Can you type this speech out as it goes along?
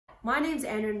my name's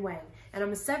Aaron Wang, and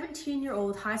I'm a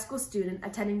 17-year-old high school student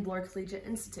attending Bloor Collegiate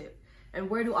Institute. And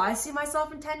where do I see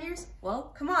myself in 10 years?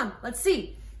 Well, come on, let's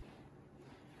see.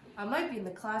 I might be in the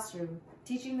classroom,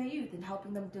 teaching the youth and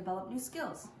helping them develop new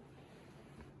skills.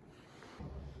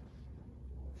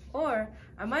 Or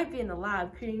I might be in the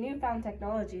lab creating newfound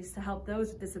technologies to help those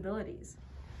with disabilities.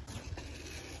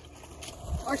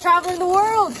 Or traveling the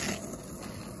world!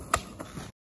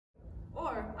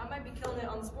 Or I might be killing it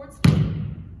on the sports field.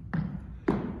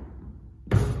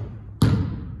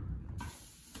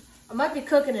 I might be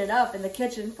cooking it up in the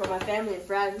kitchen for my family and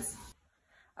friends.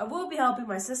 I will be helping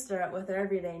my sister out with her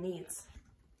everyday needs.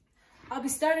 I'll be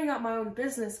starting out my own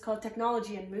business called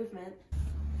Technology and Movement.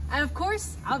 And of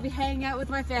course, I'll be hanging out with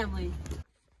my family.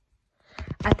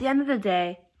 At the end of the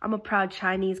day, I'm a proud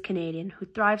Chinese Canadian who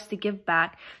thrives to give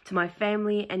back to my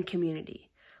family and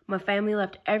community. My family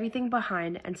left everything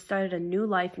behind and started a new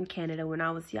life in Canada when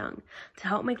I was young to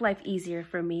help make life easier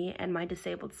for me and my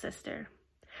disabled sister.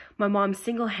 My mom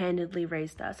single-handedly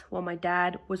raised us while my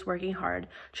dad was working hard,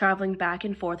 traveling back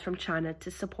and forth from China to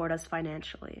support us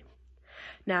financially.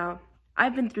 Now,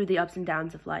 I've been through the ups and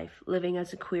downs of life, living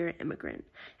as a queer immigrant,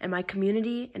 and my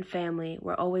community and family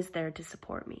were always there to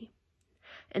support me.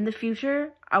 In the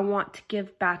future, I want to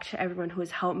give back to everyone who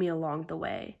has helped me along the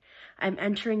way. I'm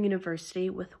entering university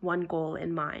with one goal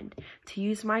in mind, to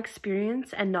use my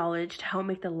experience and knowledge to help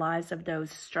make the lives of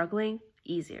those struggling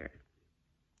easier.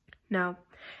 Now,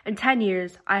 in 10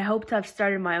 years, I hope to have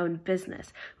started my own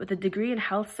business with a degree in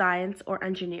health science or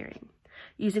engineering.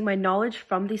 Using my knowledge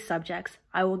from these subjects,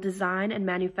 I will design and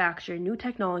manufacture new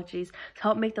technologies to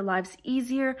help make the lives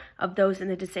easier of those in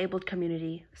the disabled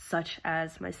community, such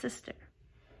as my sister.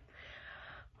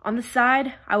 On the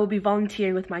side, I will be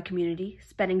volunteering with my community,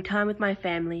 spending time with my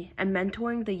family, and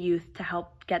mentoring the youth to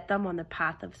help get them on the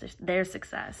path of their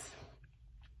success.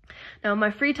 Now, in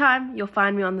my free time, you'll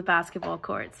find me on the basketball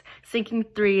courts, sinking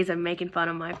threes and making fun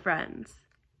of my friends.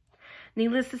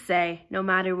 Needless to say, no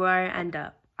matter where I end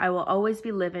up, I will always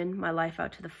be living my life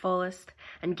out to the fullest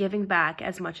and giving back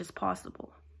as much as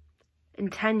possible. In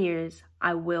 10 years,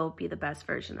 I will be the best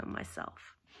version of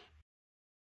myself.